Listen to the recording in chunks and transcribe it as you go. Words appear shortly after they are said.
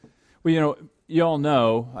Well, you all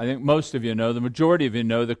know, I think most of you know, the majority of you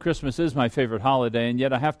know that Christmas is my favorite holiday, and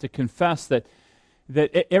yet I have to confess that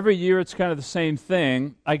every year it's kind of the same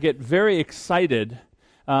thing. I get very excited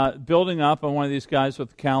building up on one of these guys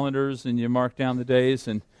with calendars, and you mark down the days,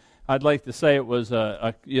 and I'd like to say it was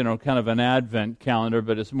a kind of an Advent calendar,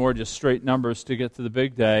 but it's more just straight numbers to get to the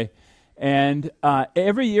big day. And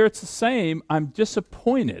every year it's the same. I'm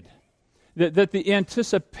disappointed that the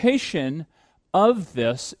anticipation of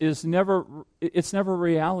this is never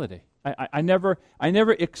reality. I never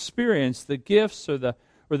experience the gifts or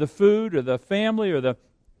the food or the family or the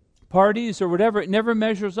parties or whatever. It never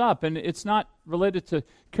measures up, and it's not related to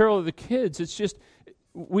Carol or the kids. It's just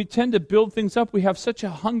we tend to build things up. We have such a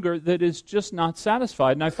hunger that is just not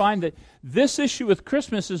satisfied. And I find that this issue with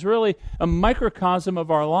Christmas is really a microcosm of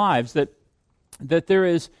our lives, that there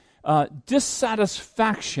is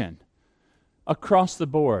dissatisfaction across the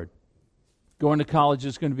board. Going to college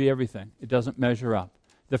is going to be everything. It doesn't measure up.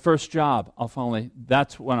 The first job,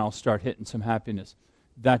 that's when I'll start hitting some happiness.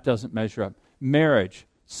 That doesn't measure up. Marriage,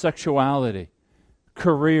 sexuality,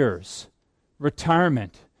 careers,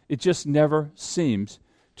 retirement, it just never seems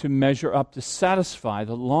to measure up to satisfy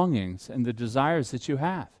the longings and the desires that you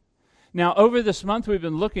have. Now, over this month, we've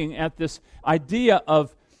been looking at this idea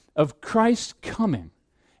of Christ coming.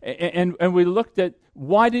 And we looked at,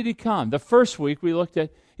 why did he come? The first week, we looked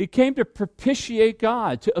at, he came to propitiate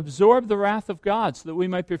God, to absorb the wrath of God so that we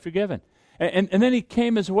might be forgiven. And then he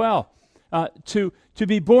came as well to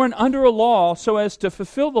be born under a law so as to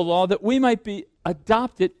fulfill the law that we might be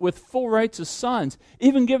adopted with full rights as sons,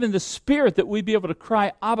 even given the Spirit that we'd be able to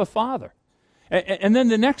cry, Abba, Father. And then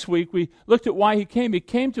the next week, we looked at why he came. He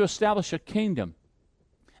came to establish a kingdom.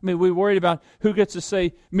 I mean, we worried about who gets to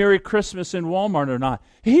say Merry Christmas in Walmart or not.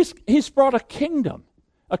 He's brought a kingdom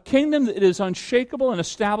that is unshakable and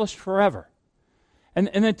established forever. And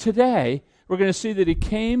then today, we're going to see that he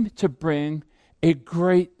came to bring a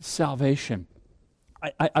great salvation.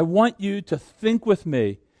 I want you to think with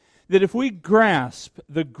me that if we grasp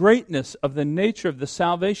the greatness of the nature of the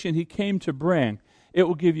salvation he came to bring, it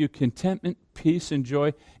will give you contentment, peace, and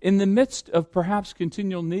joy in the midst of perhaps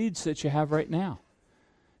continual needs that you have right now.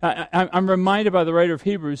 I'm reminded by the writer of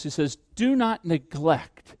Hebrews, he says, do not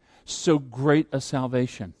neglect so great a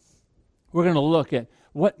salvation. We're going to look at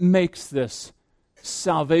what makes this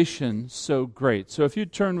salvation so great. So if you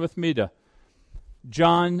turn with me to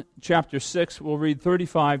John chapter 6, we'll read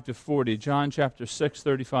 35 to 40. John chapter 6,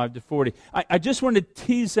 35 to 40. I just want to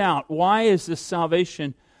tease out, why is this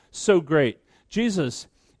salvation so great? Jesus,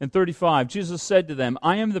 in 35, Jesus said to them,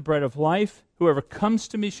 I am the bread of life. Whoever comes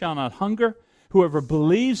to me shall not hunger. Whoever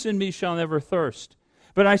believes in me shall never thirst.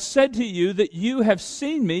 But I said to you that you have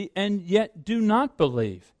seen me and yet do not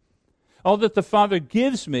believe. All that the Father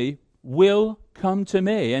gives me will come to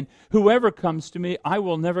me, and whoever comes to me I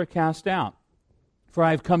will never cast out. For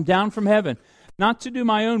I have come down from heaven, not to do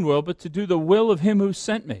my own will, but to do the will of him who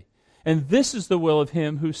sent me. And this is the will of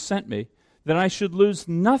him who sent me, that I should lose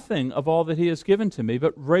nothing of all that he has given to me,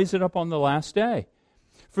 but raise it up on the last day.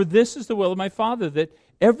 For this is the will of my Father, that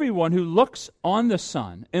everyone who looks on the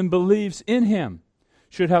Son and believes in him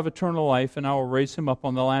should have eternal life, and I will raise him up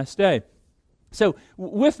on the last day. So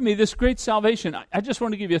with me, this great salvation, I just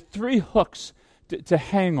want to give you three hooks to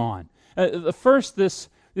hang on. The first, this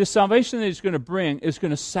salvation that he's going to bring is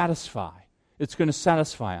going to satisfy. It's going to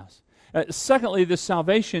satisfy us. Secondly, this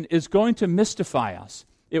salvation is going to mystify us.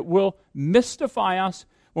 It will mystify us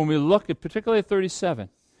when we look at particularly 37.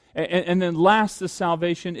 And then last, this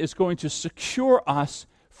salvation is going to secure us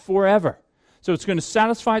forever. So it's going to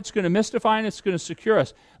satisfy, it's going to mystify, and it's going to secure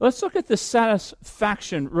us. Let's look at the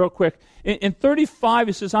satisfaction real quick. In 35,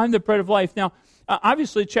 it says, I'm the bread of life. Now,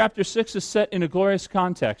 obviously, chapter 6 is set in a glorious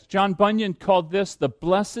context. John Bunyan called this the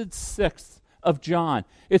blessed sixth of John.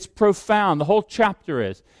 It's profound. The whole chapter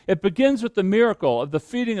is. It begins with the miracle of the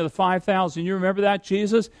feeding of the 5,000. You remember that?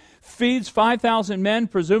 Jesus feeds 5,000 men,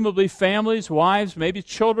 presumably families, wives, maybe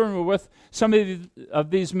children were with some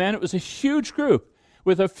of these men. It was a huge group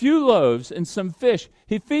with a few loaves and some fish.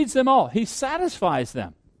 He feeds them all. He satisfies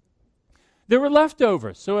them. There were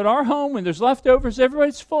leftovers. So at our home, when there's leftovers,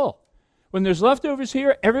 everybody's full. When there's leftovers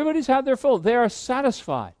here, everybody's had their full. They are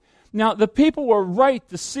satisfied. Now, the people were right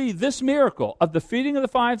to see this miracle of the feeding of the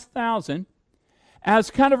 5,000 as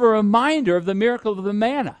kind of a reminder of the miracle of the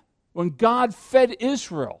manna, when God fed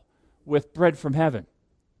Israel with bread from heaven.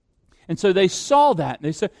 And so they saw that, and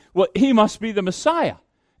they said, well, he must be the Messiah.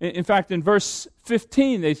 In fact, in verse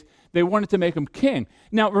 15, they wanted to make him king.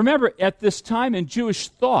 Now, remember, at this time in Jewish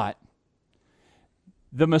thought,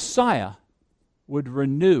 the Messiah would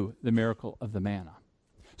renew the miracle of the manna.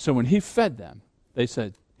 So when he fed them, they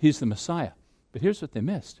said, he's the Messiah. But here's what they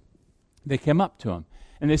missed. They came up to him,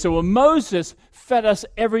 and they said, well, Moses fed us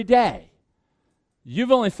every day.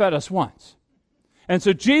 You've only fed us once. And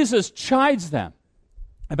so Jesus chides them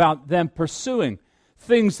about them pursuing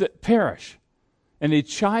things that perish. And he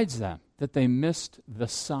chides them that they missed the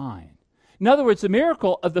sign. In other words, the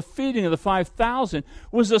miracle of the feeding of the 5,000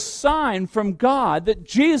 was a sign from God that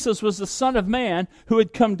Jesus was the Son of Man who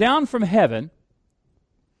had come down from heaven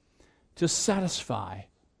to satisfy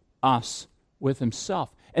us with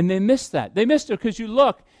himself. And they missed that. They missed it because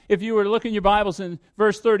if you were to look in your Bibles in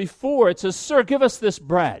verse 34, it says, Sir, give us this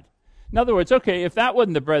bread. In other words, okay, if that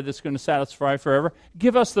wasn't the bread that's going to satisfy forever,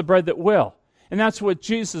 give us the bread that will. And that's what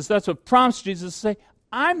prompts Jesus to say,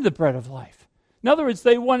 I'm the bread of life. In other words,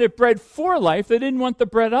 they wanted bread for life. They didn't want the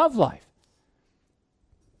bread of life.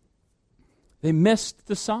 They missed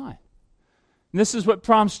the sign. And this is what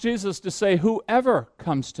prompts Jesus to say, whoever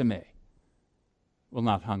comes to me will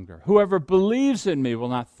not hunger. Whoever believes in me will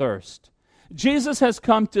not thirst. Jesus has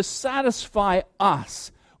come to satisfy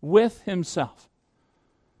us with himself.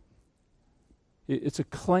 It's a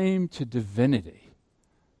claim to divinity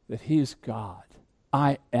that he is God.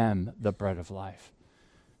 I am the bread of life.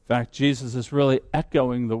 In fact, Jesus is really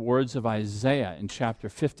echoing the words of Isaiah in chapter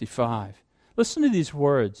 55. Listen to these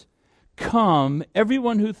words. Come,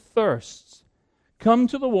 everyone who thirsts, come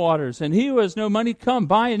to the waters, and he who has no money, come,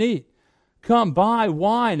 buy and eat. Come, buy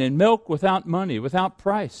wine and milk without money, without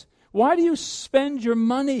price. Why do you spend your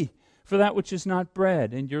money for that which is not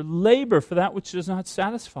bread, and your labor for that which does not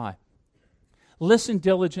satisfy? Listen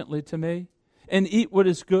diligently to me, and eat what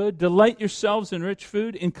is good. Delight yourselves in rich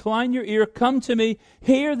food. Incline your ear. Come to me.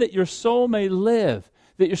 Hear that your soul may live,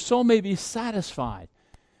 that your soul may be satisfied.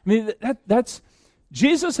 I mean, that's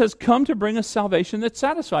Jesus has come to bring us salvation that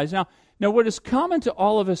satisfies. Now, what is common to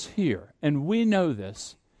all of us here, and we know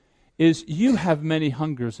this, is you have many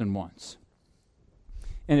hungers and wants.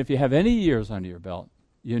 And if you have any years under your belt,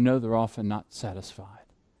 you know they're often not satisfied.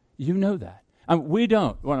 You know that. We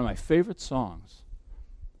don't. One of my favorite songs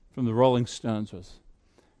from the Rolling Stones was,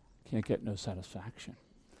 Can't Get No Satisfaction.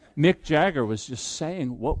 Mick Jagger was just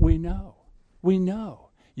saying what we know. We know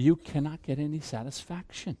you cannot get any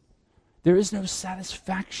satisfaction. There is no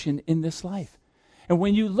satisfaction in this life. And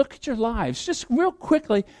when you look at your lives, just real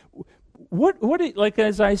quickly, like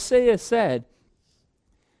as Isaiah said,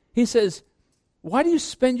 he says, why do you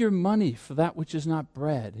spend your money for that which is not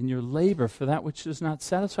bread and your labor for that which does not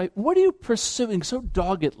satisfy? What are you pursuing so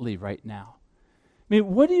doggedly right now? I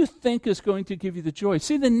mean, what do you think is going to give you the joy?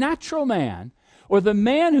 See, the natural man, or the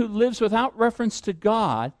man who lives without reference to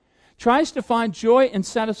God, tries to find joy and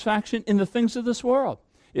satisfaction in the things of this world.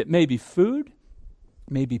 It may be food,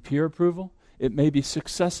 it may be peer approval, it may be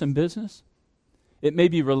success in business, it may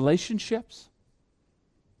be relationships,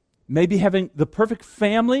 maybe having the perfect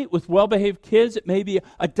family with well-behaved kids. It may be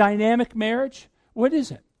a dynamic marriage. What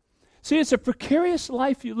is it? See, it's a precarious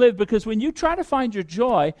life you live because when you try to find your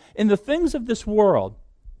joy in the things of this world,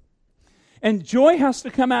 and joy has to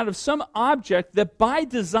come out of some object that by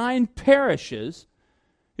design perishes,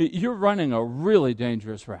 you're running a really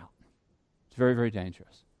dangerous route. It's very, very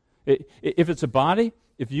dangerous. If it's a body,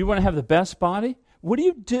 if you want to have the best body, what do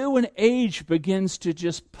you do when age begins to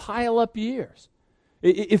just pile up years?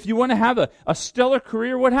 If you want to have a stellar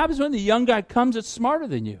career, what happens when the young guy comes that's smarter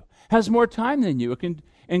than you, has more time than you,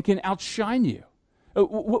 and can outshine you?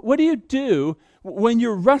 What do you do when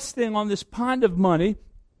you're resting on this pond of money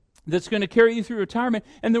that's going to carry you through retirement,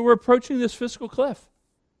 and then we're approaching this fiscal cliff?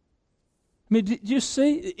 I mean, do you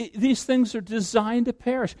see? These things are designed to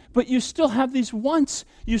perish, but you still have these wants.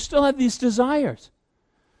 You still have these desires.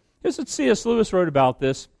 Here's what C.S. Lewis wrote about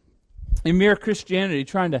this in Mere Christianity,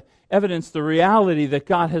 trying to evidence the reality that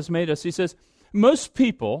God has made us. He says, most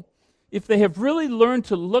people, if they have really learned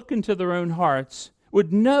to look into their own hearts,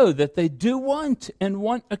 would know that they do want, and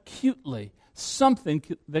want acutely, something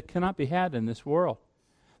that cannot be had in this world.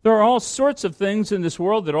 There are all sorts of things in this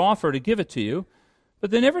world that offer to give it to you,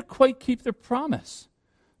 but they never quite keep their promise.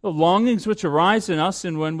 The longings which arise in us,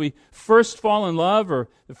 and when we first fall in love, or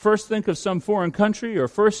first think of some foreign country, or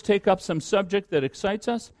first take up some subject that excites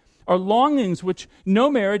us, are longings which no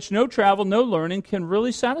marriage, no travel, no learning can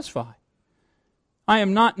really satisfy. I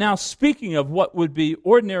am not now speaking of what would be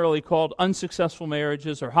ordinarily called unsuccessful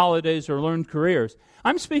marriages or holidays or learned careers.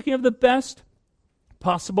 I'm speaking of the best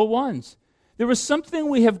possible ones. There was something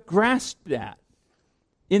we have grasped at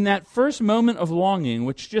in that first moment of longing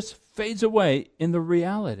which just fades away in the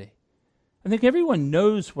reality. I think everyone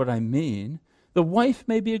knows what I mean. The wife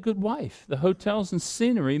may be a good wife. The hotels and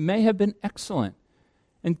scenery may have been excellent.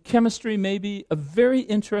 And chemistry may be a very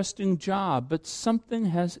interesting job, but something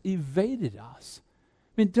has evaded us.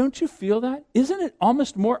 I mean, don't you feel that? Isn't it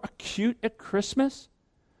almost more acute at Christmas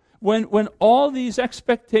when all these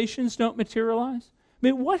expectations don't materialize? I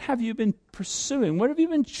mean, what have you been pursuing? What have you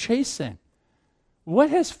been chasing? What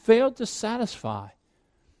has failed to satisfy?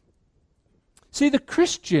 See, the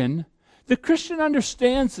Christian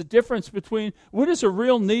understands the difference between what is a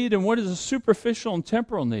real need and what is a superficial and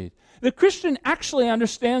temporal need. The Christian actually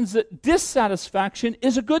understands that dissatisfaction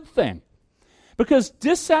is a good thing. Because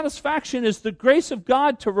dissatisfaction is the grace of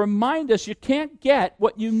God to remind us you can't get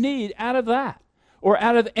what you need out of that or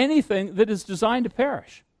out of anything that is designed to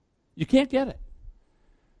perish. You can't get it.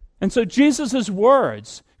 And so Jesus'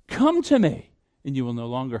 words, come to me and you will no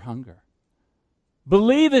longer hunger.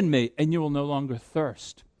 Believe in me and you will no longer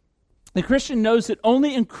thirst. The Christian knows that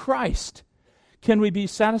only in Christ can we be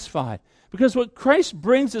satisfied. Because what Christ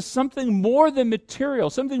brings is something more than material,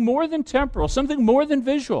 something more than temporal, something more than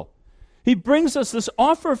visual. He brings us this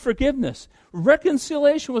offer of forgiveness,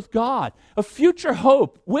 reconciliation with God, a future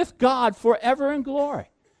hope with God forever in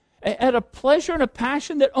glory, and a pleasure and a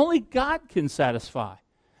passion that only God can satisfy.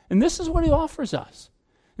 And this is what he offers us.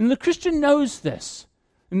 And the Christian knows this.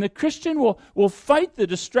 And the Christian will fight the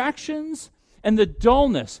distractions and the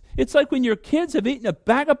dullness. It's like when your kids have eaten a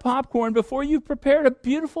bag of popcorn before you've prepared a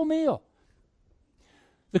beautiful meal.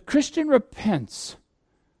 The Christian repents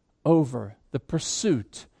over the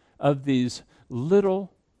pursuit of these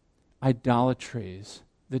little idolatries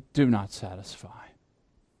that do not satisfy.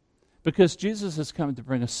 Because Jesus has come to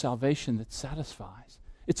bring us salvation that satisfies.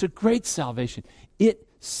 It's a great salvation. It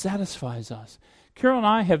satisfies us. Carol and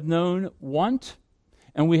I have known want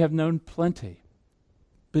and we have known plenty.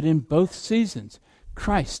 But in both seasons,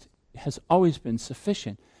 Christ has always been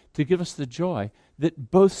sufficient to give us the joy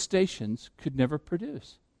that both stations could never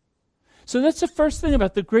produce. So that's the first thing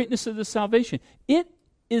about the greatness of the salvation. It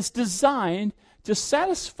is designed to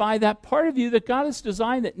satisfy that part of you that God has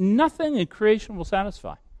designed that nothing in creation will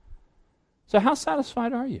satisfy. So how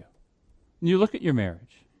satisfied are you? And you look at your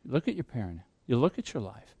marriage, you look at your parenting, you look at your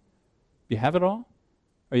life. Do you have it all?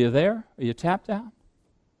 Are you there? Are you tapped out?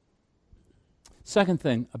 Second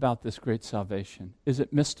thing about this great salvation is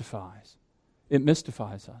it mystifies. It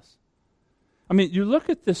mystifies us. I mean, you look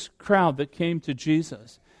at this crowd that came to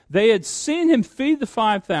Jesus. They had seen him feed the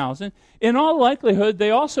 5,000. In all likelihood, they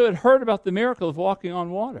also had heard about the miracle of walking on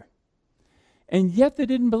water. And yet they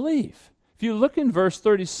didn't believe. If you look in verse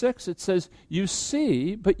 36, it says, you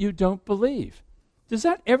see, but you don't believe. Does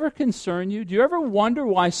that ever concern you? Do you ever wonder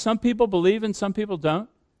why some people believe and some people don't?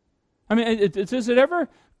 I mean, does it ever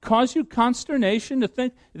cause you consternation to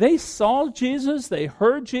think they saw Jesus, they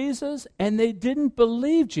heard Jesus, and they didn't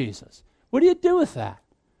believe Jesus? What do you do with that?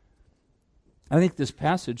 I think this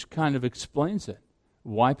passage kind of explains it,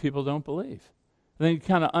 why people don't believe. I think it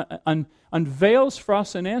kind of unveils for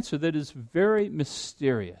us an answer that is very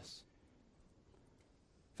mysterious.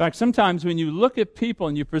 In fact, sometimes when you look at people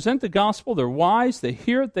and you present the gospel, they're wise, they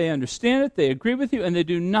hear it, they understand it, they agree with you, and they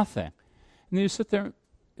do nothing. And then you sit there,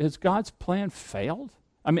 has God's plan failed?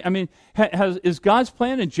 I mean, is God's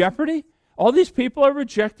plan in jeopardy? All these people are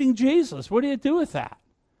rejecting Jesus. What do you do with that?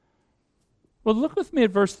 Well, look with me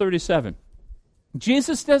at verse 37.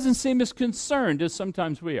 Jesus doesn't seem as concerned as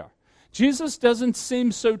sometimes we are. Jesus doesn't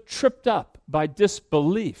seem so tripped up by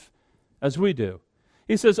disbelief as we do.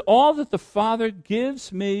 He says, all that the Father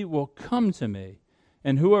gives me will come to me,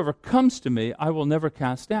 and whoever comes to me I will never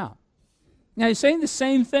cast out. Now, he's saying the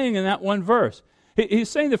same thing in that one verse. He's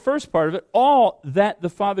saying the first part of it, all that the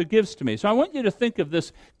Father gives to me. So I want you to think of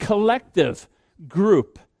this collective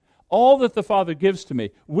group. All that the Father gives to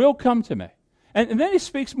me will come to me. And then he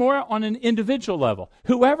speaks more on an individual level.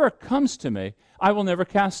 Whoever comes to me, I will never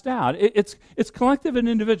cast out. It's collective and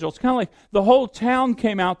individual. It's kind of like the whole town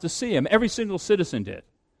came out to see him. Every single citizen did.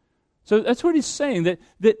 So that's what he's saying,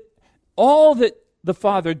 that all that the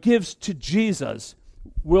Father gives to Jesus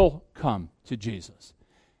will come to Jesus.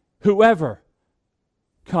 Whoever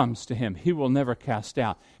comes to him, he will never cast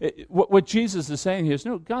out. What Jesus is saying here is,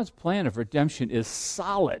 no, God's plan of redemption is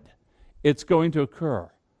solid. It's going to occur.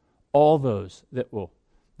 All those that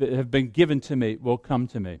have been given to me will come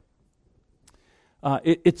to me.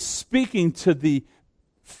 It's speaking to the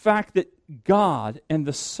fact that God and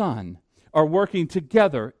the Son are working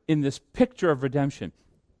together in this picture of redemption.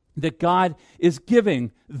 That God is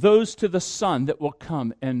giving those to the Son that will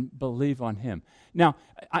come and believe on him. Now,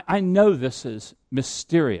 I know this is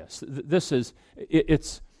mysterious.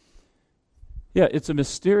 It's a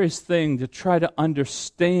mysterious thing to try to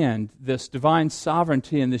understand this divine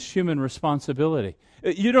sovereignty and this human responsibility.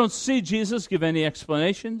 You don't see Jesus give any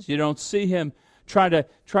explanations. You don't see him try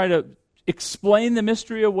to explain the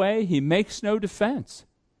mystery away. He makes no defense.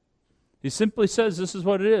 He simply says, this is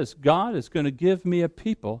what it is. God is going to give me a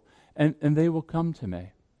people, and they will come to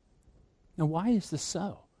me. Now, why is this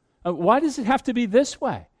so? Why does it have to be this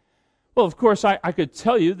way? Well, of course, I could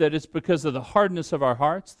tell you that it's because of the hardness of our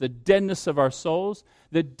hearts, the deadness of our souls,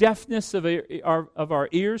 the deafness of our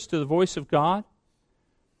ears to the voice of God.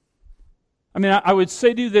 I mean, I would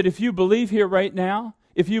say to you that if you believe here right now,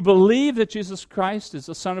 if you believe that Jesus Christ is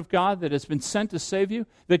the Son of God that has been sent to save you,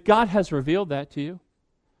 that God has revealed that to you,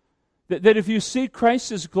 that if you see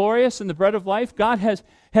Christ as glorious in the bread of life, God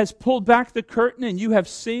has pulled back the curtain and you have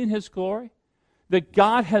seen His glory, that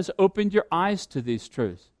God has opened your eyes to these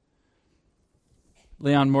truths.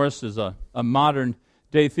 Leon Morris is a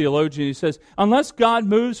modern-day theologian. He says, unless God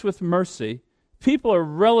moves with mercy, people are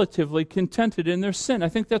relatively contented in their sin. I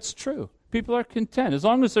think that's true. People are content. As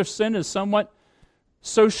long as their sin is somewhat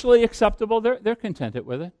socially acceptable, they're contented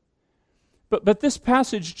with it. But this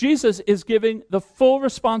passage, Jesus is giving the full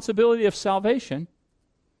responsibility of salvation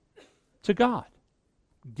to God,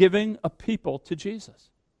 giving a people to Jesus.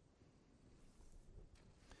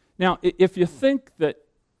 Now, if you think that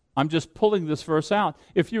I'm just pulling this verse out,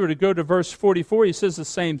 if you were to go to verse 44, he says the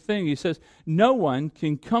same thing. He says, no one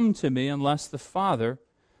can come to me unless the Father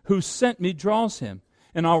who sent me draws him,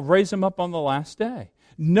 and I'll raise him up on the last day.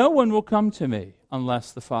 No one will come to me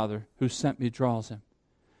unless the Father who sent me draws him.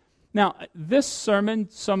 Now, this sermon,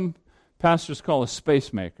 some pastors call a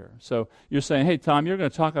space maker. So you're saying, hey, Tom, you're going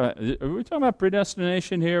to talk about, are we talking about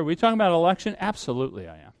predestination here? Are we talking about election? Absolutely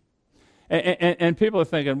I am. And people are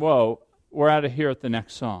thinking, whoa, we're out of here at the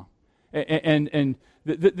next song.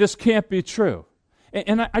 This can't be true.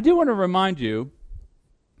 And I do want to remind you,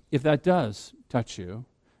 if that does touch you,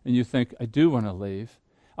 and you think, I do want to leave,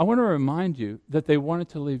 I want to remind you that they wanted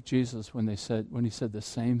to leave Jesus when he said the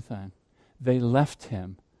same thing. They left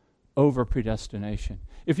him over predestination.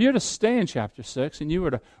 If you were to stay in chapter 6 and you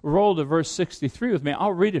were to roll to verse 63 with me,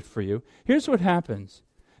 I'll read it for you. Here's what happens.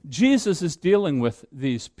 Jesus is dealing with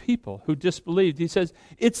these people who disbelieved. He says,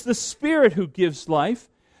 it's the Spirit who gives life.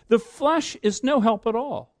 The flesh is no help at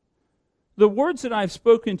all. The words that I've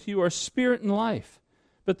spoken to you are spirit and life.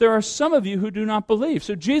 But there are some of you who do not believe.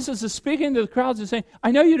 So Jesus is speaking to the crowds and saying,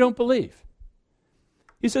 I know you don't believe.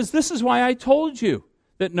 He says, this is why I told you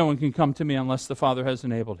that no one can come to me unless the Father has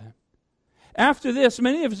enabled him. After this,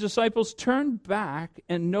 many of his disciples turned back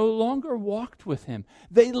and no longer walked with him.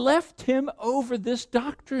 They left him over this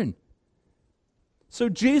doctrine. So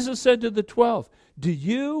Jesus said to the 12, do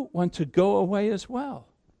you want to go away as well?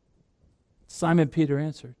 Simon Peter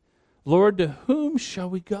answered, Lord, to whom shall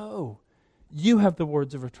we go? You have the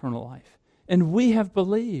words of eternal life, and we have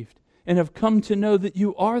believed and have come to know that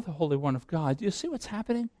you are the Holy One of God. Do you see what's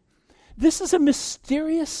happening? This is a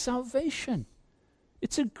mysterious salvation.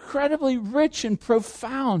 It's incredibly rich and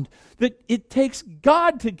profound that it takes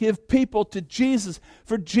God to give people to Jesus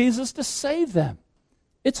for Jesus to save them.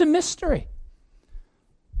 It's a mystery.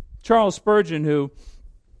 Charles Spurgeon, who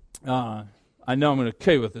I know I'm going to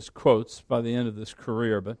kill with his quotes by the end of this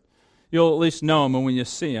career, but you'll at least know him, and when you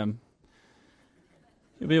see him,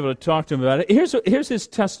 you'll be able to talk to him about it. Here's his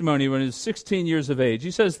testimony when he was 16 years of age.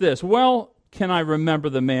 He says this, well, can I remember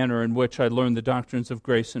the manner in which I learned the doctrines of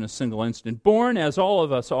grace in a single instant? Born, as all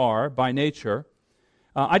of us are, by nature,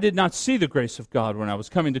 I did not see the grace of God when I was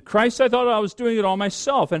coming to Christ. I thought I was doing it all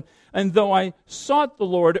myself. And though I sought the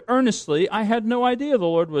Lord earnestly, I had no idea the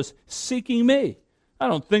Lord was seeking me. I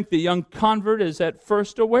don't think the young convert is at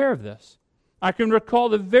first aware of this. I can recall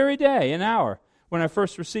the very day and hour when I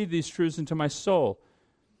first received these truths into my soul,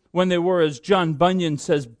 when they were, as John Bunyan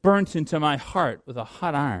says, burnt into my heart with a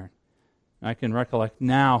hot iron. I can recollect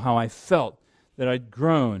now how I felt that I'd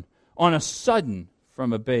grown on a sudden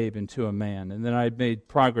from a babe into a man, and that I'd made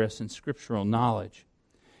progress in scriptural knowledge.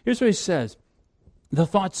 Here's what he says. The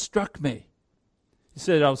thought struck me. He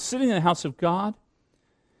said, I was sitting in the house of God.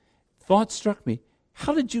 Thought struck me.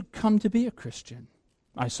 How did you come to be a Christian?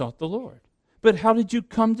 I sought the Lord. But how did you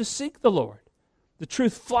come to seek the Lord? The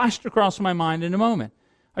truth flashed across my mind in a moment.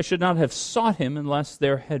 I should not have sought him unless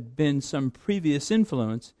there had been some previous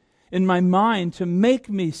influence in my mind to make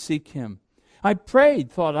me seek him. I prayed,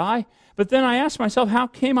 thought I, but then I asked myself, how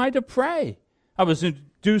came I to pray? I was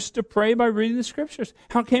induced to pray by reading the Scriptures.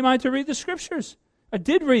 How came I to read the Scriptures? I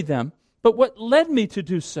did read them, but what led me to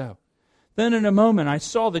do so? Then in a moment I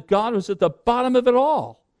saw that God was at the bottom of it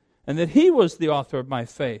all, and that he was the author of my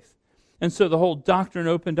faith. And so the whole doctrine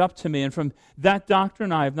opened up to me, and from that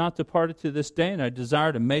doctrine I have not departed to this day, and I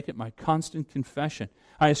desire to make it my constant confession.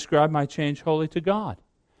 I ascribe my change wholly to God.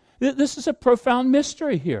 This is a profound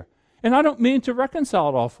mystery here. And I don't mean to reconcile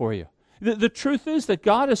it all for you. The truth is that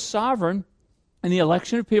God is sovereign in the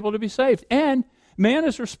election of people to be saved. And Man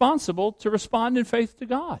is responsible to respond in faith to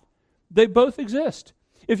God. They both exist.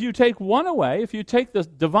 If you take one away, if you take the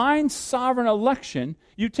divine sovereign election,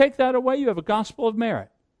 you take that away, you have a gospel of merit.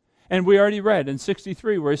 And we already read in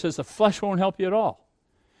 63 where he says the flesh won't help you at all.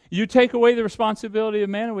 You take away the responsibility of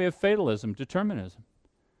man and we have fatalism, determinism.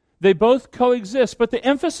 They both coexist, but the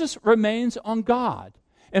emphasis remains on God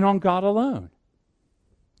and on God alone.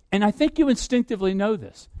 And I think you instinctively know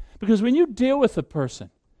this, because when you deal with a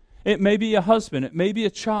person, it may be a husband, it may be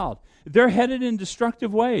a child, they're headed in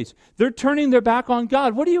destructive ways. They're turning their back on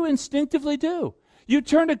God. What do you instinctively do? You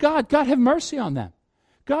turn to God. God, have mercy on them.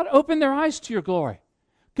 God, open their eyes to your glory.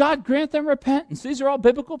 God, grant them repentance. These are all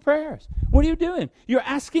biblical prayers. What are you doing? You're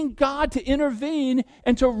asking God to intervene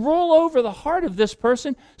and to roll over the heart of this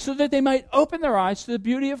person so that they might open their eyes to the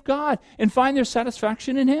beauty of God and find their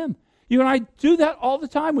satisfaction in Him. You and I do that all the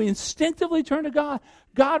time. We instinctively turn to God.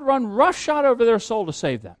 God, run roughshod over their soul to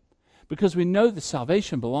save them, because we know that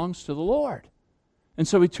salvation belongs to the Lord. And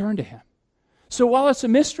so we turn to Him. So while it's a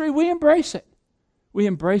mystery, we embrace it. We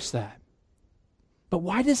embrace that. But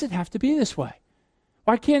why does it have to be this way?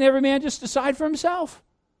 Why can't every man just decide for himself?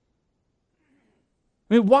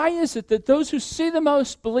 I mean, why is it that those who see the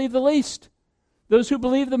most believe the least? Those who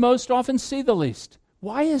believe the most often see the least.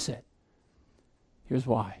 Why is it? Here's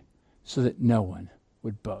why. So that no one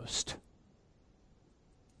would boast.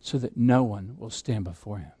 So that no one will stand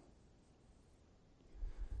before Him.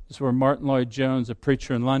 This is where Martin Lloyd-Jones, a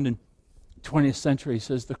preacher in London, 20th century,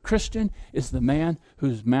 says, the Christian is the man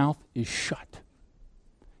whose mouth is shut.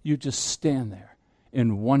 You just stand there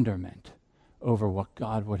in wonderment over what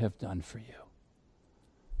God would have done for you.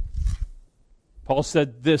 Paul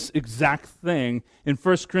said this exact thing in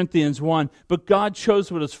 1 Corinthians 1, but God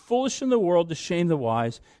chose what is foolish in the world to shame the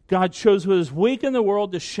wise. God chose what is weak in the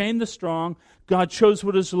world to shame the strong. God chose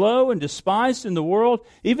what is low and despised in the world,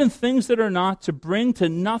 even things that are not, to bring to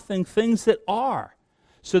nothing things that are,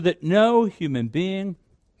 so that no human being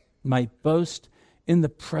might boast in the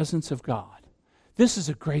presence of God. This is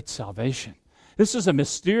a great salvation. This is a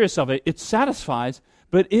mysterious salvation. It satisfies,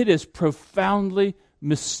 but it is profoundly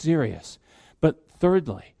mysterious. But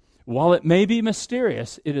thirdly, while it may be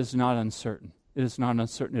mysterious, it is not uncertain. It is not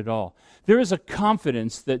uncertain at all. There is a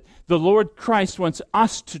confidence that the Lord Christ wants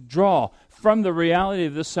us to draw from the reality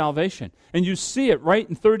of this salvation. And you see it right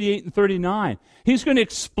in 38 and 39. He's going to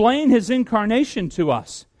explain His incarnation to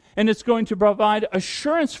us. And it's going to provide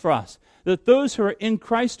assurance for us that those who are in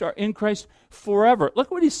Christ forever.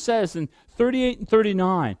 Look what He says in 38 and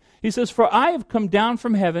 39. He says, for I have come down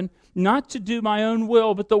from heaven not to do my own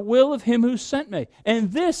will, but the will of Him who sent me.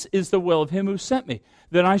 And this is the will of Him who sent me,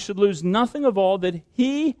 that I should lose nothing of all that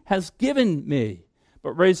He has given me,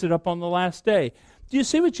 but raise it up on the last day. Do you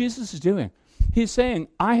see what Jesus is doing? He's saying,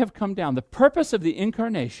 I have come down. The purpose of the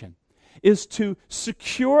incarnation is to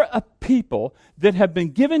secure a people that have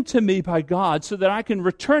been given to me by God so that I can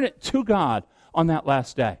return it to God on that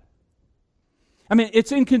last day. I mean,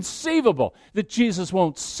 it's inconceivable that Jesus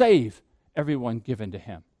won't save everyone given to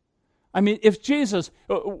Him. I mean, if Jesus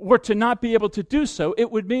were to not be able to do so,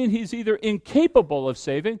 it would mean He's either incapable of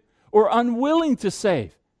saving or unwilling to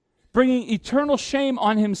save, bringing eternal shame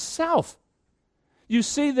on Himself. You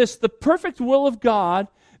see this, the perfect will of God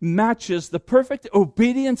matches the perfect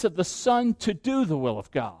obedience of the Son to do the will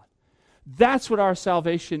of God. That's what our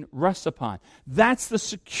salvation rests upon. That's the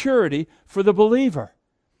security for the believer,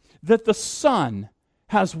 that the Son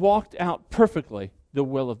has walked out perfectly the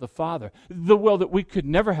will of the Father, the will that we could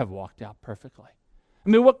never have walked out perfectly. I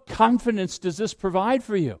mean, what confidence does this provide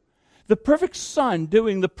for you? The perfect Son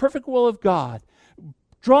doing the perfect will of God,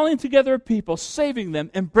 drawing together a people, saving them,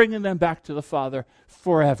 and bringing them back to the Father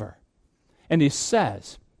forever. And He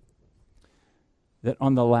says that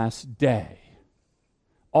on the last day,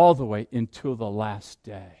 all the way into the last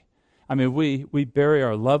day. I mean, we bury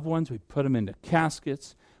our loved ones, we put them into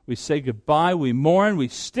caskets, we say goodbye, we mourn, we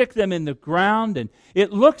stick them in the ground, and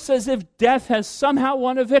it looks as if death has somehow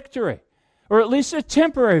won a victory, or at least a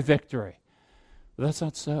temporary victory. But that's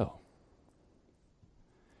not so.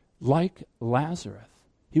 Like Lazarus,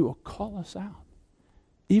 He will call us out.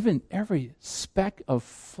 Even every speck of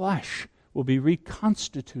flesh will be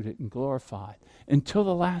reconstituted and glorified until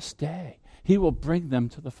the last day. He will bring them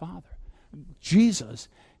to the Father. Jesus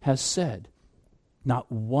has said,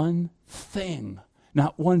 not one thing,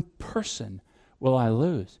 not one person will I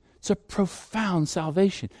lose. It's a profound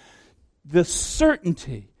salvation. The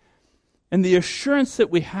certainty and the assurance that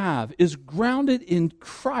we have is grounded in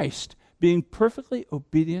Christ being perfectly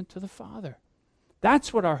obedient to the Father.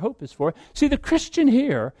 That's what our hope is for. See, the Christian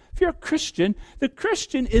here, if you're a Christian, the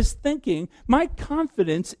Christian is thinking, my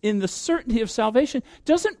confidence in the certainty of salvation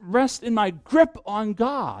doesn't rest in my grip on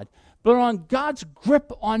God, but on God's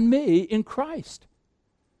grip on me in Christ.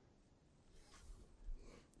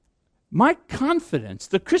 My confidence,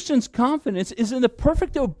 the Christian's confidence, is in the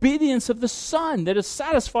perfect obedience of the Son that has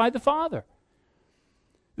satisfied the Father.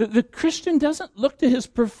 The Christian doesn't look to his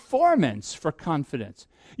performance for confidence.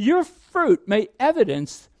 Your fruit may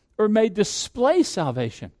evidence or may display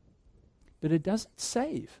salvation, but it doesn't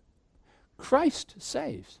save. Christ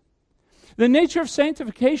saves. The nature of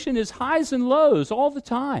sanctification is highs and lows all the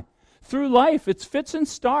time. Through life, it's fits and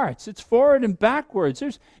starts. It's forward and backwards.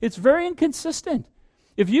 It's very inconsistent.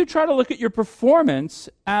 If you try to look at your performance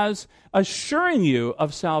as assuring you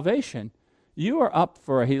of salvation, you are up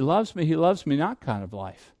for a he loves me not kind of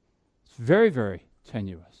life. It's very, very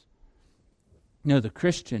tenuous. No, the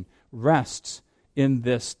Christian rests in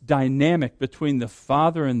this dynamic between the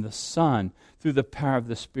Father and the Son through the power of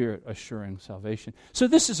the Spirit assuring salvation. So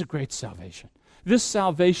this is a great salvation. This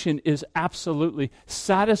salvation is absolutely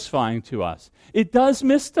satisfying to us. It does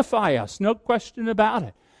mystify us, no question about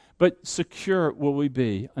it. But secure will we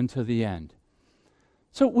be unto the end.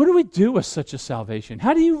 So what do we do with such a salvation?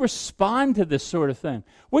 How do you respond to this sort of thing?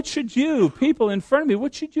 What should you, people in front of me,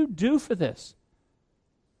 what should you do for this?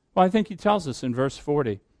 Well, I think he tells us in verse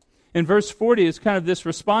 40. In verse 40 is kind of this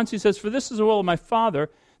response. He says, "For this is the will of my Father,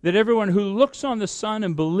 that everyone who looks on the Son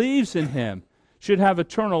and believes in him should have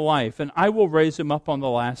eternal life, and I will raise him up on the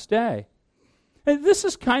last day." And this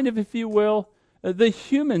is kind of, if you will, the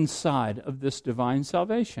human side of this divine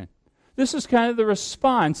salvation. This is kind of the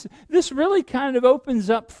response. This really kind of opens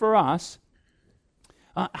up for us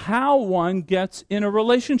how one gets in a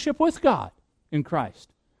relationship with God in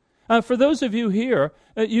Christ. For those of you here,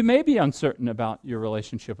 you may be uncertain about your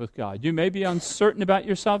relationship with God. You may be uncertain about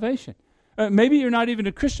your salvation. Maybe you're not even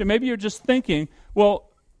a Christian. Maybe you're just thinking,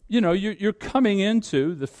 well, you're coming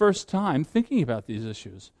into the first time thinking about these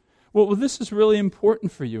issues. Well, this is really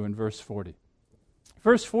important for you in verse 40.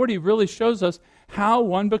 Verse 40 really shows us how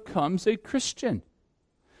one becomes a Christian.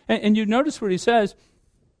 And you notice what he says.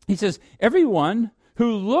 He says, everyone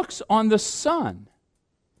who looks on the Son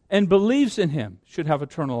and believes in him should have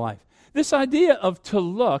eternal life. This idea of to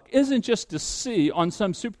look isn't just to see on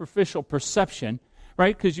some superficial perception,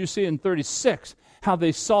 right? Because you see in 36 how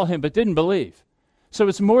they saw him but didn't believe. So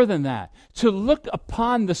it's more than that. To look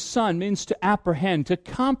upon the Son means to apprehend, to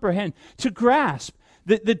comprehend, to grasp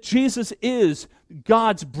that Jesus is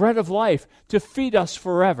God's bread of life to feed us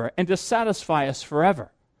forever and to satisfy us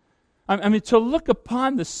forever. I mean, to look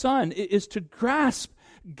upon the Son is to grasp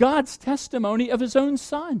God's testimony of his own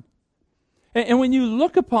Son. And when you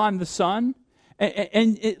look upon the Son,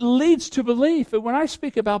 and it leads to belief. And when I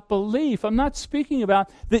speak about belief, I'm not speaking about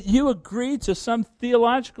that you agree to some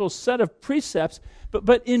theological set of precepts,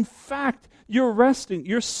 but in fact, you're resting,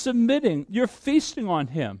 you're submitting, you're feasting on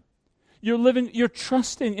him. You're living, you're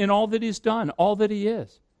trusting in all that he's done, all that he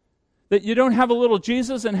is. That you don't have a little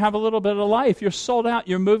Jesus and have a little bit of life. You're sold out.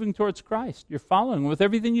 You're moving towards Christ. You're following with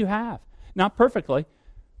everything you have. Not perfectly,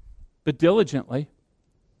 but diligently.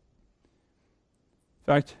 In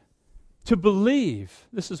fact, to believe,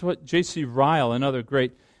 this is what J.C. Ryle, another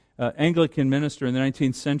great Anglican minister in the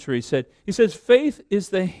 19th century, said. He says, faith is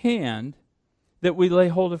the hand that we lay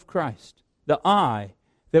hold of Christ, the eye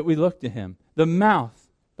that we look to him, the mouth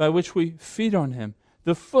by which we feed on him,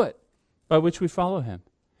 the foot by which we follow him.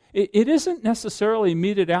 It isn't necessarily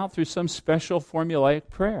meted out through some special formulaic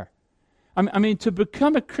prayer. I mean, to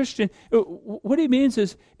become a Christian, what he means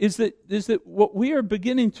is that what we are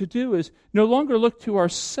beginning to do is no longer look to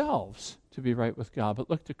ourselves to be right with God, but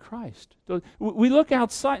look to Christ. We look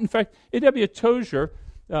outside. In fact, A.W. Tozer,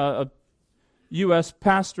 a U.S.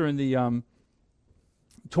 pastor in the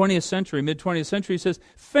 20th century, mid-20th century, says,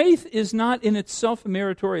 faith is not in itself a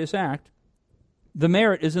meritorious act. The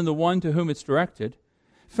merit is in the one to whom it's directed.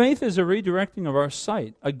 Faith is a redirecting of our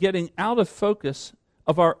sight, a getting out of focus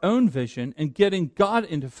of our own vision and getting God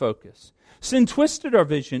into focus. Sin twisted our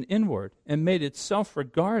vision inward and made it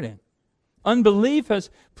self-regarding. Unbelief has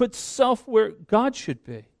put self where God should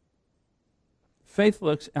be. Faith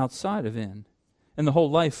looks outside of in, and the whole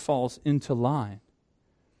life falls into line.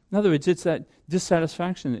 In other words, it's that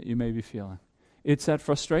dissatisfaction that you may be feeling. It's that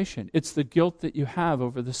frustration. It's the guilt that you have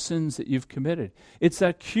over the sins that you've committed. It's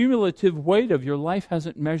that cumulative weight of your life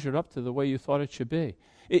hasn't measured up to the way you thought it should be.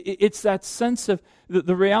 It's that sense of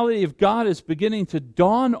the reality of God is beginning to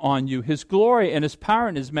dawn on you, his glory and his power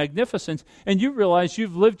and his magnificence, and you realize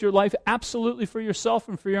you've lived your life absolutely for yourself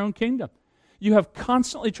and for your own kingdom. You have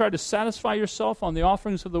constantly tried to satisfy yourself on the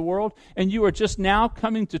offerings of the world, and you are just now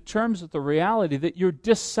coming to terms with the reality that you're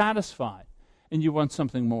dissatisfied and you want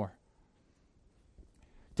something more.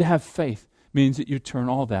 To have faith means that you turn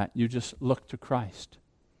all that, you just look to Christ.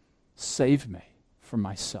 Save me from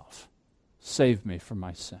myself. Save me from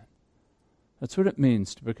my sin. That's what it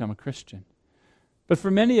means to become a Christian. But for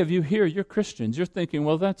many of you here, you're Christians. You're thinking,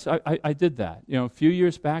 well, I did that. A few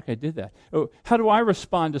years back, I did that. Oh, how do I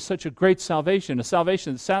respond to such a great salvation, a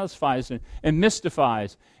salvation that satisfies and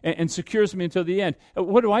mystifies and secures me until the end?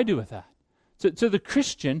 What do I do with that? To the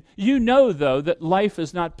Christian, you know, though, that life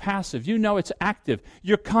is not passive. You know it's active.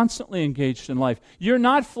 You're constantly engaged in life. You're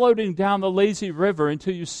not floating down the lazy river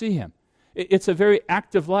until you see Him. It's a very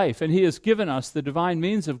active life, and He has given us the divine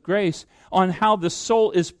means of grace on how the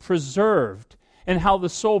soul is preserved and how the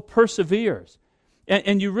soul perseveres.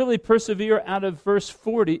 And you really persevere out of verse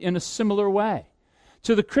 40 in a similar way.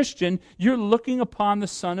 To the Christian, you're looking upon the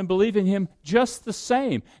Son and believing Him just the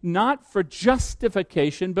same, not for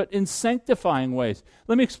justification, but in sanctifying ways.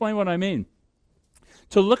 Let me explain what I mean.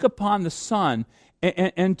 To look upon the Son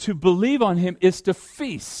and to believe on Him is to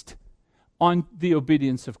feast on the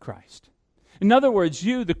obedience of Christ. In other words,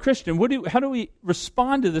 you, the Christian, how do we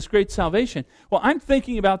respond to this great salvation? Well, I'm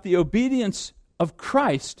thinking about the obedience of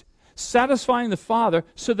Christ satisfying the Father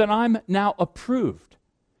so that I'm now approved.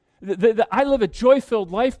 I live a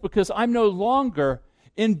joy-filled life because I'm no longer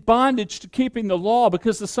in bondage to keeping the law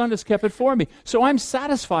because the Son has kept it for me. So I'm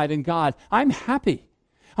satisfied in God. I'm happy.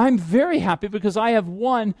 I'm very happy because I have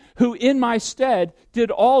one who in my stead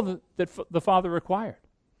did all that the Father required.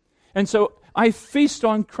 And so I feast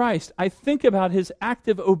on Christ. I think about His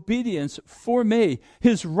active obedience for me,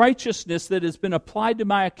 His righteousness that has been applied to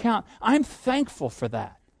my account. I'm thankful for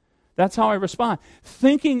that. That's how I respond.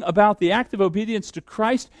 Thinking about the active obedience to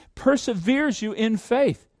Christ perseveres you in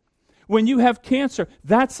faith. When you have cancer,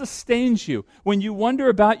 that sustains you. When you wonder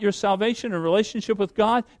about your salvation and relationship with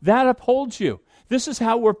God, that upholds you. This is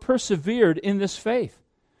how we're persevered in this faith.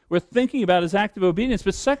 We're thinking about His active obedience.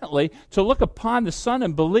 But secondly, to look upon the Son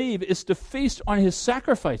and believe is to feast on His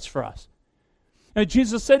sacrifice for us. Now,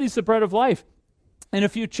 Jesus said He's the bread of life. In a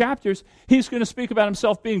few chapters, He's going to speak about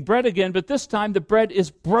Himself being bread again, but this time the bread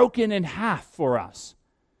is broken in half for us.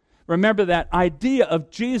 Remember that idea of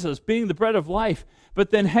Jesus being the bread of life, but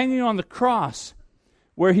then hanging on the cross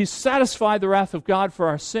where He satisfied the wrath of God for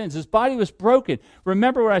our sins. His body was broken.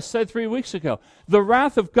 Remember what I said 3 weeks ago. The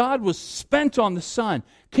wrath of God was spent on the Son.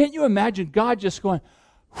 Can't you imagine God just going,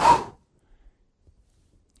 whew,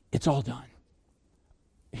 it's all done.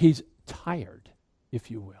 He's tired, if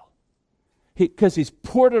you will. Because He's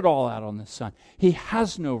poured it all out on the Son. He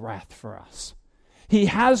has no wrath for us. He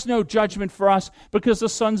has no judgment for us because the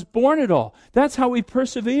Son's borne it all. That's how we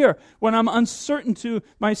persevere. When I'm uncertain to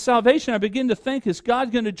my salvation, I begin to think, is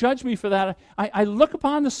God going to judge me for that? I look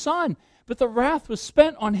upon the Son, but the wrath was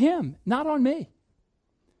spent on Him, not on me.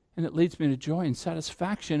 And it leads me to joy and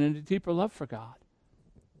satisfaction and a deeper love for God.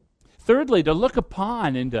 Thirdly, to look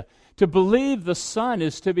upon and to believe the Son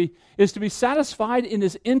is to be satisfied in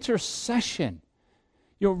His intercession.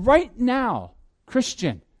 Right now,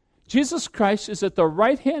 Christian, Jesus Christ is at the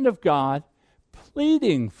right hand of God,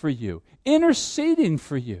 pleading for you, interceding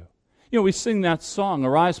for you. We sing that song,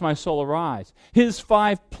 "Arise, my soul, arise." His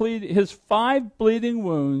five bleeding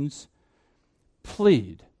wounds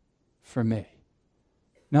plead for me.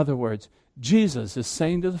 In other words, Jesus is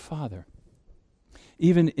saying to the Father,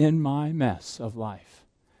 even in my mess of life,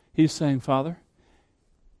 He's saying, Father,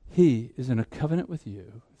 He is in a covenant with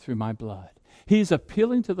you through my blood. He's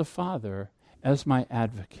appealing to the Father as my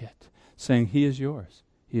advocate, saying, He is yours.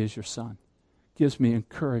 He is your Son. Gives me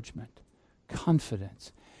encouragement,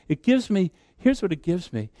 confidence. It gives me, here's what it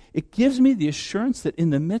gives me. It gives me the assurance that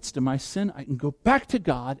in the midst of my sin, I can go back to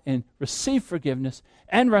God and receive forgiveness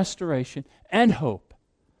and restoration and hope.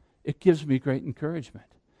 It gives me great encouragement.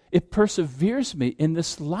 It perseveres me in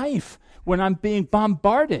this life when I'm being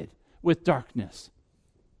bombarded with darkness.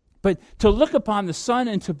 But to look upon the Son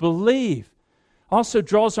and to believe also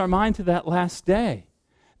draws our mind to that last day.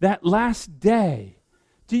 That last day.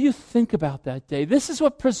 Do you think about that day? This is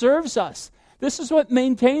what preserves us. This is what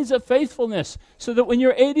maintains a faithfulness, so that when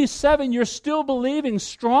you're 87, you're still believing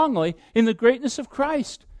strongly in the greatness of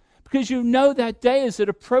Christ. Because you know that day as it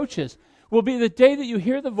approaches will be the day that you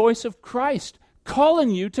hear the voice of Christ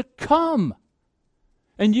calling you to come.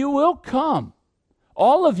 And you will come.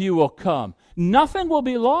 All of you will come. Nothing will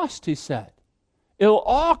be lost, He said. It'll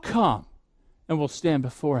all come. And we'll stand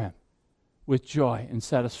before Him with joy and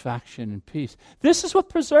satisfaction and peace. This is what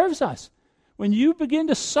preserves us. When you begin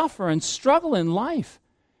to suffer and struggle in life,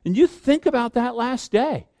 and you think about that last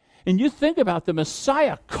day, and you think about the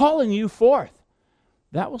Messiah calling you forth,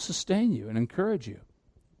 that will sustain you and encourage you.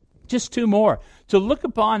 Just two more. To look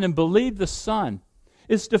upon and believe the Son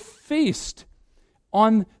is to feast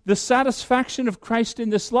on the satisfaction of Christ in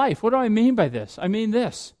this life. What do I mean by this? I mean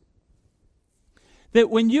this. That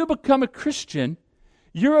when you become a Christian,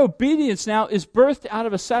 your obedience now is birthed out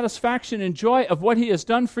of a satisfaction and joy of what He has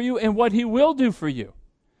done for you and what He will do for you.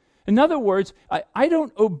 In other words, I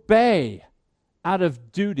don't obey out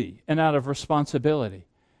of duty and out of responsibility.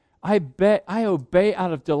 I obey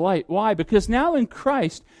out of delight. Why? Because now in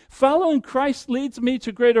Christ, following Christ leads me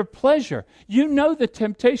to greater pleasure. You know the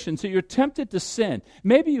temptation, so you're tempted to sin.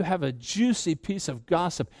 Maybe you have a juicy piece of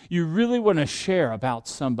gossip you really want to share about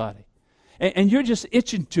somebody. And you're just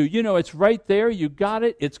itching to. You know, it's right there. You got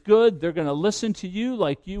it. It's good. They're going to listen to you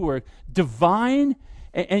like you were divine.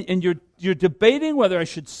 And you're debating whether I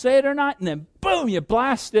should say it or not. And then, boom, you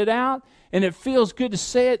blast it out. And it feels good to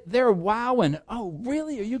say it. They're wowing. Oh,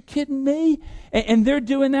 really? Are you kidding me? And they're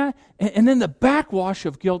doing that. And then the backwash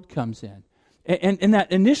of guilt comes in. And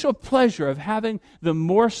that initial pleasure of having the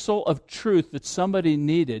morsel of truth that somebody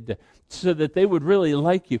needed so that they would really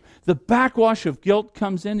like you. The backwash of guilt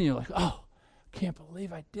comes in and you're like, oh, I can't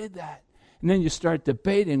believe I did that. And then you start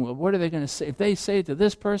debating, well, what are they going to say? If they say it to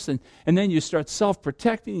this person, and then you start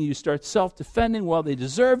self-protecting, you start self-defending, well, they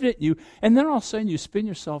deserved it, and then all of a sudden you spin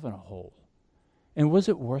yourself in a hole. And was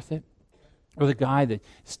it worth it? Or the guy that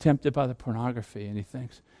is tempted by the pornography and he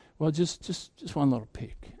thinks, well, just one little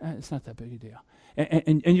peek. It's not that big a deal.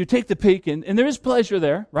 And you take the peek, and there is pleasure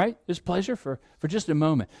there, right? There's pleasure for just a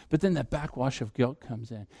moment. But then that backwash of guilt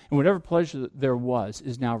comes in. And whatever pleasure there was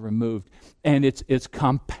is now removed. And it's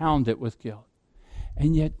compounded with guilt.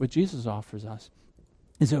 And yet what Jesus offers us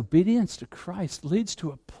is obedience to Christ leads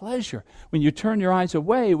to a pleasure. When you turn your eyes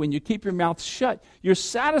away, when you keep your mouth shut, you're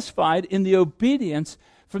satisfied in the obedience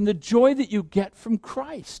from the joy that you get from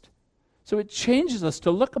Christ. So it changes us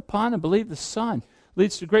to look upon and believe the Son.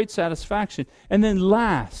 Leads to great satisfaction. And then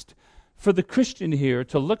last, for the Christian here,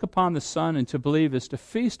 to look upon the Son and to believe is to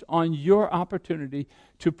feast on your opportunity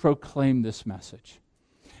to proclaim this message.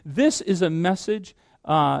 This is a message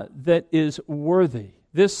that is worthy.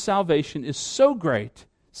 This salvation is so great,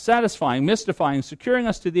 satisfying, mystifying, securing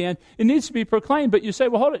us to the end. It needs to be proclaimed. But you say,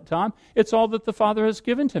 well, hold it, Tom. It's all that the Father has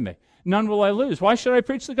given to me. None will I lose. Why should I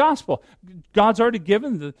preach the gospel? God's already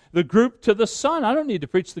given the group to the Son. I don't need to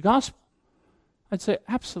preach the gospel. I'd say,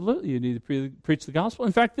 absolutely, you need to preach the gospel.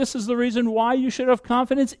 In fact, this is the reason why you should have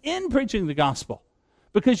confidence in preaching the gospel,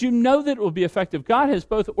 because you know that it will be effective. God has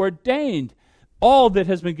both ordained all that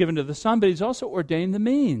has been given to the Son, but He's also ordained the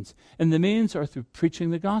means, and the means are through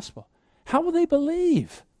preaching the gospel. How will they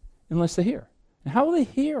believe unless they hear? And how will they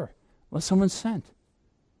hear unless someone's sent?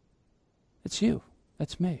 It's you.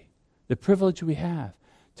 That's me. The privilege we have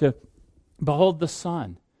to behold the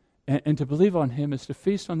Son and to believe on Him is to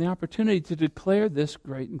feast on the opportunity to declare this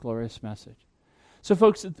great and glorious message. So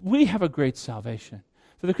folks, we have a great salvation.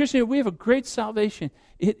 For the Christian, we have a great salvation.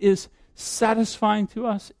 It is satisfying to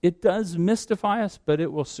us. It does mystify us, but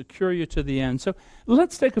it will secure you to the end. So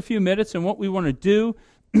let's take a few minutes, and what we want to do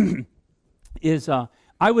is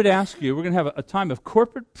I would ask you, we're going to have a time of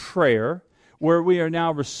corporate prayer where we are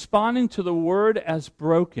now responding to the Word as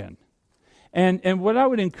broken. And what I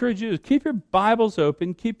would encourage you is keep your Bibles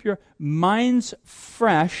open, keep your minds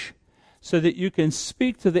fresh so that you can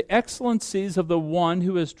speak to the excellencies of the one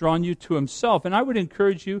who has drawn you to Himself. And I would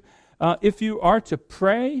encourage you, if you are to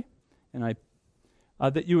pray, and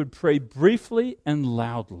that you would pray briefly and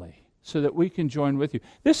loudly so that we can join with you.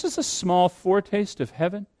 This is a small foretaste of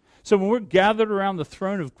heaven. So when we're gathered around the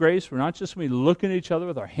throne of grace, we're not just going to be looking at each other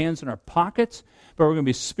with our hands in our pockets, but we're going to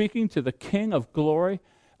be speaking to the King of glory,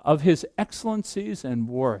 of His excellencies and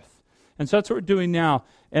worth. And so that's what we're doing now.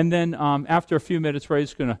 And then after a few minutes,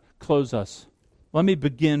 Ray's going to close us. Let me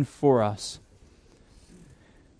begin for us.